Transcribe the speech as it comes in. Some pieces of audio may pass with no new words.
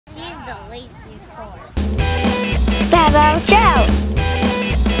the laziest horse. Val Trout.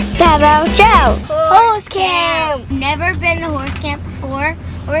 Val Trout. Horse camp. Never been to horse camp before.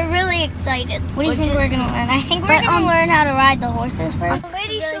 We're really excited. What do you think we're going to learn? I think we're going to learn how to ride the horses first. I'm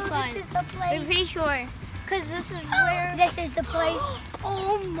pretty sure this is the place. We're pretty sure. Because this is where... This is the place.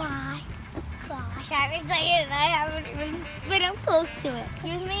 Oh my gosh, I'm excited. I haven't even been up close to it.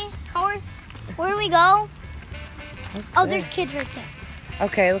 Excuse me? Horse? Where do we go? Oh, there's kids right there.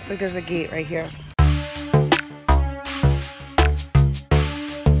 Okay, looks like there's a gate right here.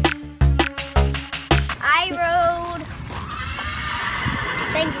 I rode,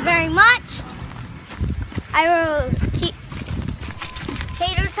 thank you very much. I rode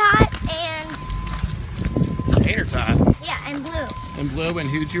Tater Tot and, Tater Tot. yeah, and Blue. And Blue, and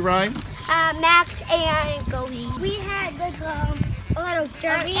who'd you ride? Max and Goldie. We had like a little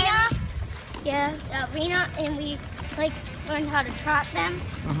arena. Yeah, arena, and we like learned how to trot them.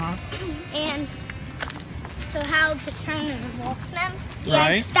 And so how to turn and walk them. Yeah,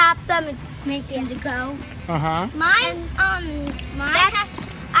 Right. and stop them and make them to go. Mine, I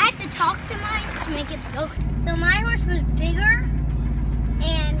had to talk to mine to make it to go. So my horse was bigger,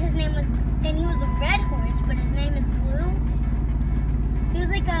 and he was a red horse, but his name is Blue. He was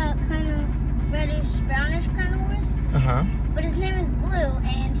like a kind of reddish, brownish kind of horse. But his name is Blue,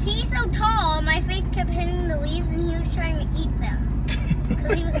 and he's so tall, my face kept hitting the leaves, and he was trying to eat them.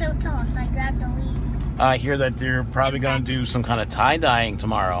 Because he was so tall, so I grabbed the leaves. I hear that you're probably going to do some kind of tie-dyeing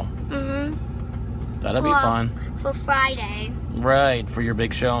tomorrow. That'll be fun. For Friday. Right, for your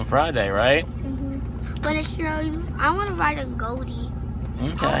big show on Friday, right? But I want to ride a Goldie.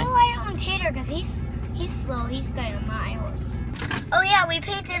 Okay. I want to ride on Tater because he's slow. He's good on my horse. Oh yeah, we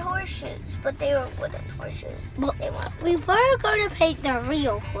painted horseshoes, but they were wooden horseshoes. We were going to paint the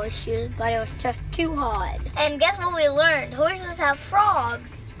real horseshoes, but it was just too hard. And guess what we learned? Horses have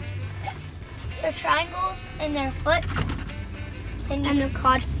frogs. They're triangles in their foot, and they're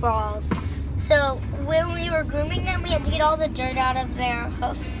called frogs. So when we were grooming them, we had to get all the dirt out of their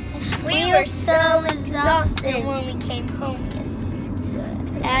hoofs. We were so exhausted when we came home yesterday.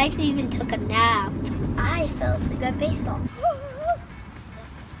 And I even took a nap. I fell asleep at baseball.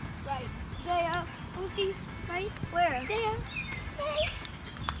 Right there. Lucy, right where? There.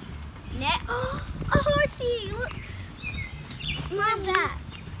 Net. Oh, a horsey. Look. What is that?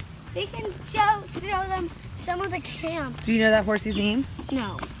 We can show them some of the camp. Do you know that horse's name?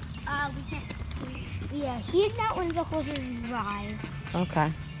 No. We can't. Yeah, he's not one of the horses we ride.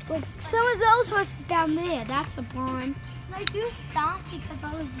 Okay. But some of those horses down there, that's a barn. I do stomp because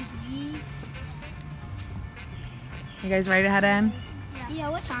I was weeds. You guys ready to head in? Yeah,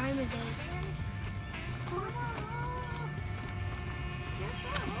 what time is it?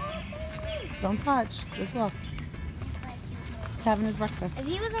 Don't touch. Just look. He's having his breakfast. If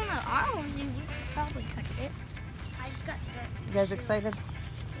he was on our horse, you could probably touch it. I just got dirt. You guys excited?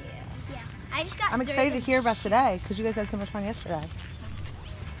 Yeah. I just got I'm excited to hear about today because you guys had so much fun yesterday.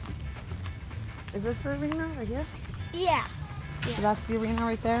 Is this the arena right here? Yeah. So that's the arena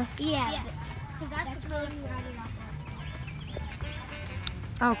right there? Yeah. Because that's the color we riding off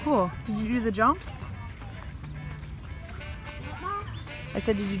of. Oh, cool. Did you do the jumps? I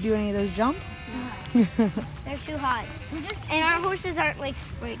said, did you do any of those jumps? They're too hot. And our horses aren't like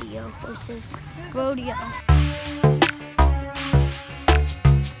rodeo horses. Rodeo.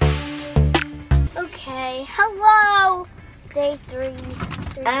 Okay, hello. Day 3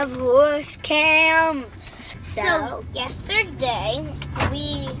 of horse camp. So yesterday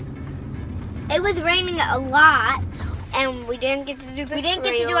it was raining a lot, and we didn't get to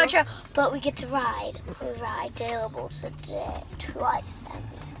do our trail, but we get to ride. We ride tailable today twice,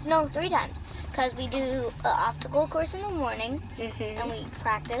 3 times, because we do an obstacle course in the morning, and we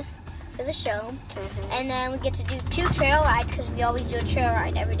practice for the show, and then we get to do 2 trail rides because we always do a trail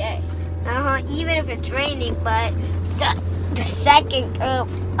ride every day. Even if it's raining, but the second group,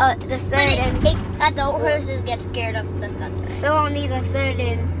 the third, the horses get scared of the thunder. So only the third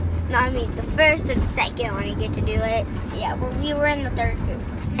the first and second one you get to do it. Yeah, well, we were in the 3rd group.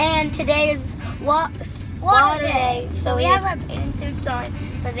 And today is water day, so we have our bathing suits on,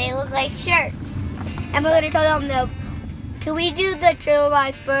 so they look like shirts. And we're going to tell them, can we do the trail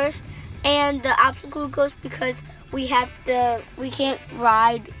ride first and the obstacle course because we can't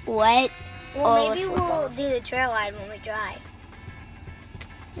ride wet. Well, maybe we'll do the trail ride when we dry.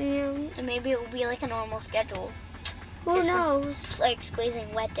 And maybe it will be like a normal schedule. Who knows? Like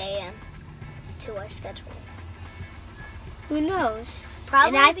squeezing wet day into our schedule. Who knows?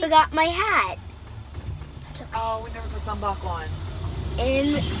 Probably. And I forgot my hat. Oh, we never put sunblock on.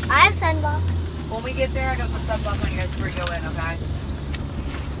 And I have sunblock. When we get there, I'm going to put sunblock on you guys before you go in, okay?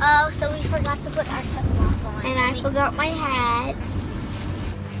 Oh, so we forgot to put our sunblock on. And I forgot my hat.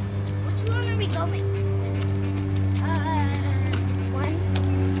 Which one are we going? This one.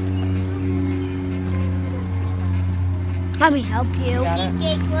 Let me help you. Keep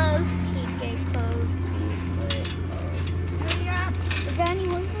gate closed. Keep gate closed. Hurry up. Is there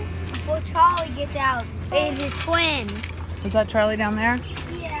anyone before Charlie gets out? And his twin. Is that Charlie down there?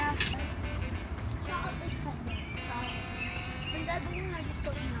 Yeah.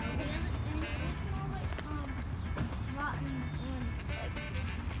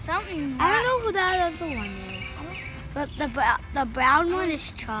 Something. I don't know who that other one is. But the brown one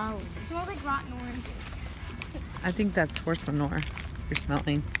is Charlie. It smells like rotten oranges. I think that's horse manure you're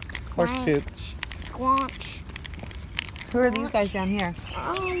smelling. Horse poop. Squanch. Who are these guys down here?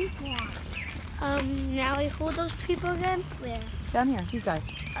 Nally, who are those people again? Where? Down here, these guys.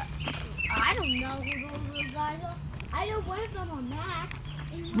 I don't know who those guys are. I know one of them are Max.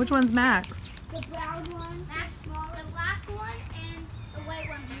 Which one's Max? The brown one, Max, the black one, and the white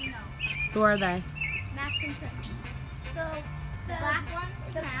one, you know. Who are they? Max and Prince. So the black one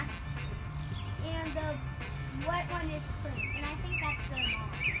is Max, and the white one is Prince. And I think that's their mom.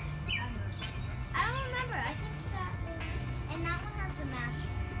 I don't remember. I think that is, and that one has the mask.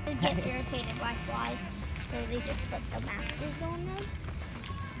 They get irritated by flies, so they just put the maskers on them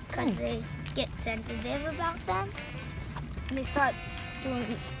because they get sensitive about them. And they start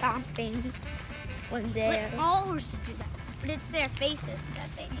doing stomping when they're... But all horses do that, but it's their faces that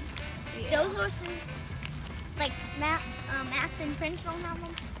they do. Those horses, like Max and Prince don't have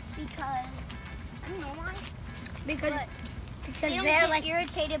them because, I don't know why. Because they don't get like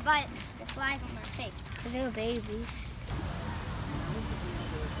irritated by the flies on their face. Because they're babies.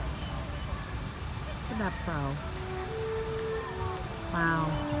 Look at that pro. Wow.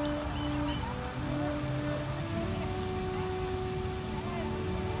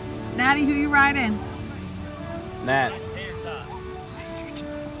 Natty, who you riding? Nat.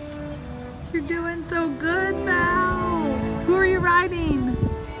 You're doing so good, Val. Who are you riding?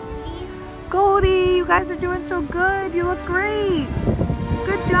 Goldie, you guys are doing so good. You look great.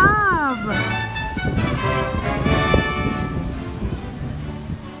 Good job.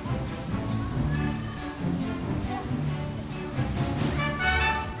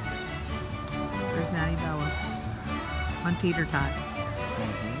 There's Natty Boa on Tater Tot.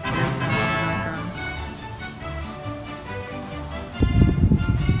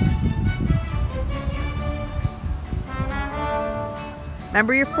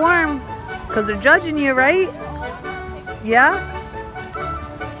 Remember your form, because they're judging you, right? Yeah?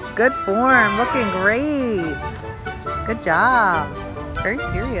 Good form, looking great. Good job. Very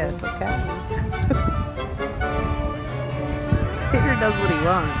serious, okay. Tater does what he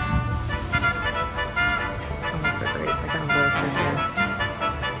wants. Oh, that's so great. I got him both in there.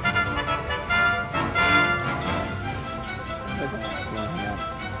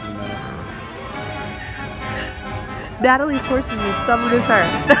 Natalie's horse is as stubborn as her.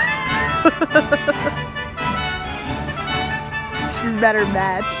 She's better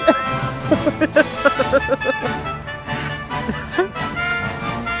match.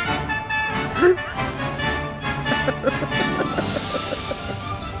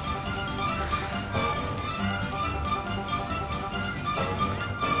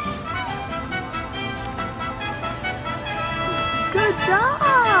 Good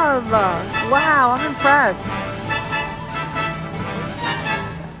job! Wow, I'm impressed.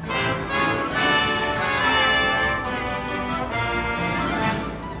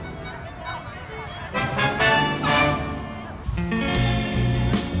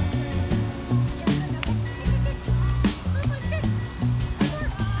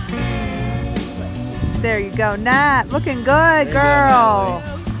 There you go, Nat. Looking good, girl.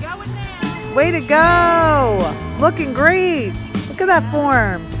 Way to go. Looking great. Look at that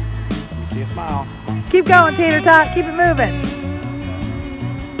form. Let me see a smile. Keep going, Tater Tot. Keep it moving.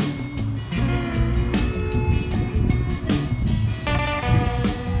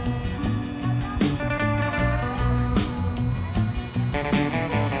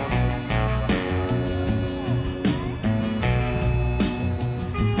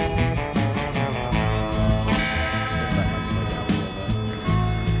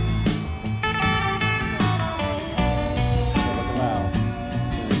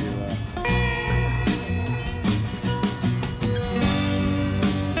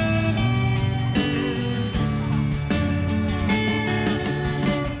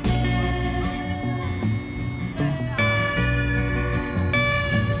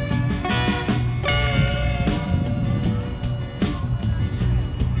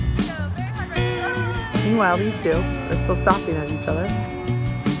 Meanwhile, these two are still stopping at each other.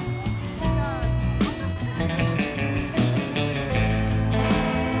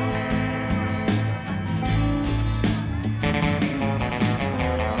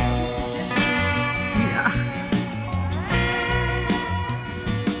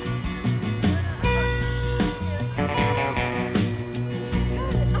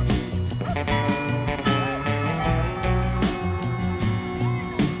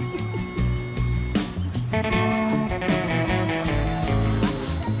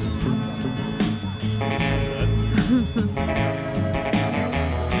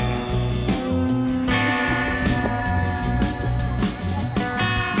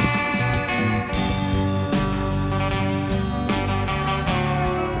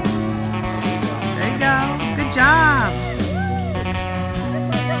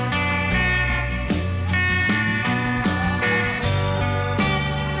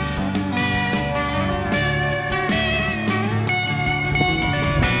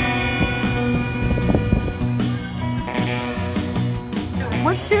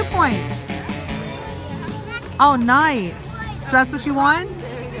 point. Oh, nice. So that's what you won?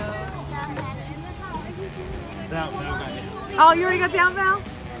 Oh, you already got down, Val?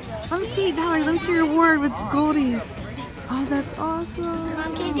 Let me see, Valerie. Let me see your award with Goldie. Oh, that's awesome.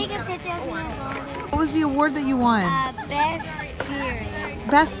 Mom, can you take a picture of me? What was the award that you won? Best steering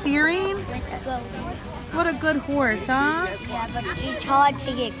Best steering? with Goldie. What a good horse, huh? Yeah, but she's hard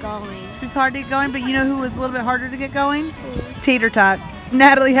to get going. She's hard to get going, but you know who was a little bit harder to get going? Tater Tot.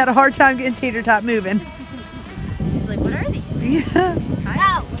 Natalie had a hard time getting Tater Tot moving. She's like, what are these? Yeah.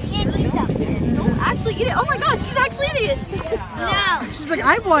 No, we can't eat them. Don't actually eat it. Oh my god, she's actually eating it. No. She's like,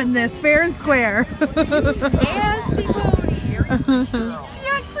 I won this fair and square. Nasty Bodie. She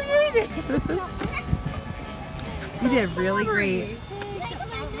actually ate it. You did really great.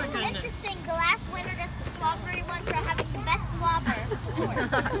 Interesting, the last winner gets the slobbery one for having the best slobber.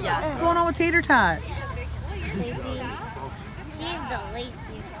 What's going on with Tater Tot? She's the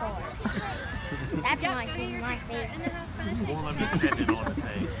laziest horse. That's why she's my favorite.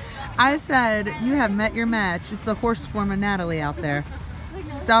 I said, you have met your match. It's a horse form of Natalie out there.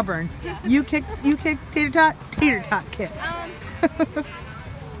 Stubborn. You kicked Tater Tot? Tater Tot kicked.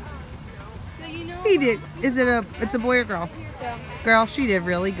 He did. It's a boy or girl? Girl. Girl, she did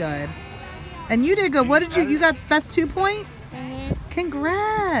really good. And you did good. What did you got best 2 point?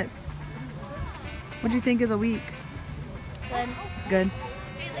 Congrats. What'd you think of the week? Good. Good.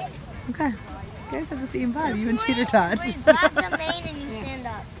 Okay. You guys have the same vibe, you and Tater Tot. You grab the mane and you stand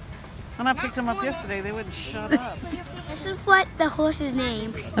up. When I picked him up yesterday, they wouldn't shut up. This is what the horse's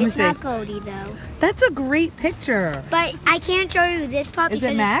name. me It's see. not Goldie though. That's a great picture. But I can't show you this puppy. Is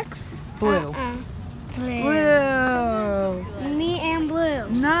it Max? Blue. Blue. Blue. Me and Blue.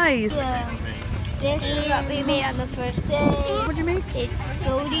 Nice. This is what we made on the first day. What'd you make? It's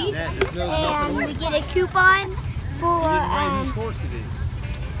Goldie. And we get a coupon for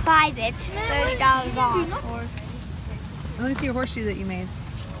privates, $30 off. Let me see your horseshoe that you made.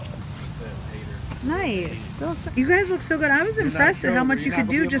 Nice. You guys look so good. I was impressed at how much you could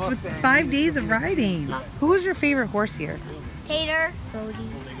do just with 5 days of riding. Who was your favorite horse here? Tater.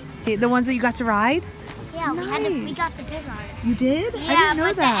 Goldie. The ones that you got to ride? Yeah, Nice. we got to pick ours. You did? I Yeah, didn't know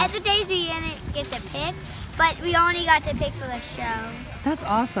but that. the other days we didn't get to pick, but we only got to pick for the show. That's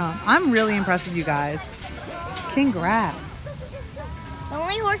awesome. I'm really impressed with you guys. Congrats. The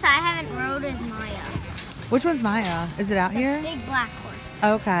only horse I haven't rode is Maya. Which one's Maya? Is it out here? Big black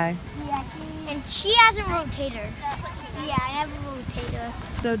horse. Okay. Yeah, and she hasn't rode Tater. Yeah, I never rode Tater.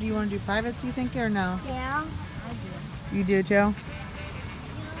 So do you want to do privates, you think, or no? Yeah. You do too?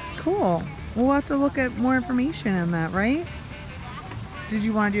 Cool. We'll have to look at more information on that, right? Did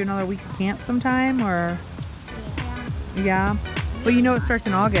you want to do another week of camp sometime, or? Yeah. Well, you know it starts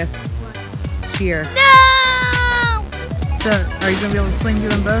in August. Cheer. No! So, are you going to be able to swing to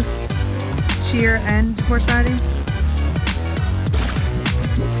them both? Cheer and horse riding?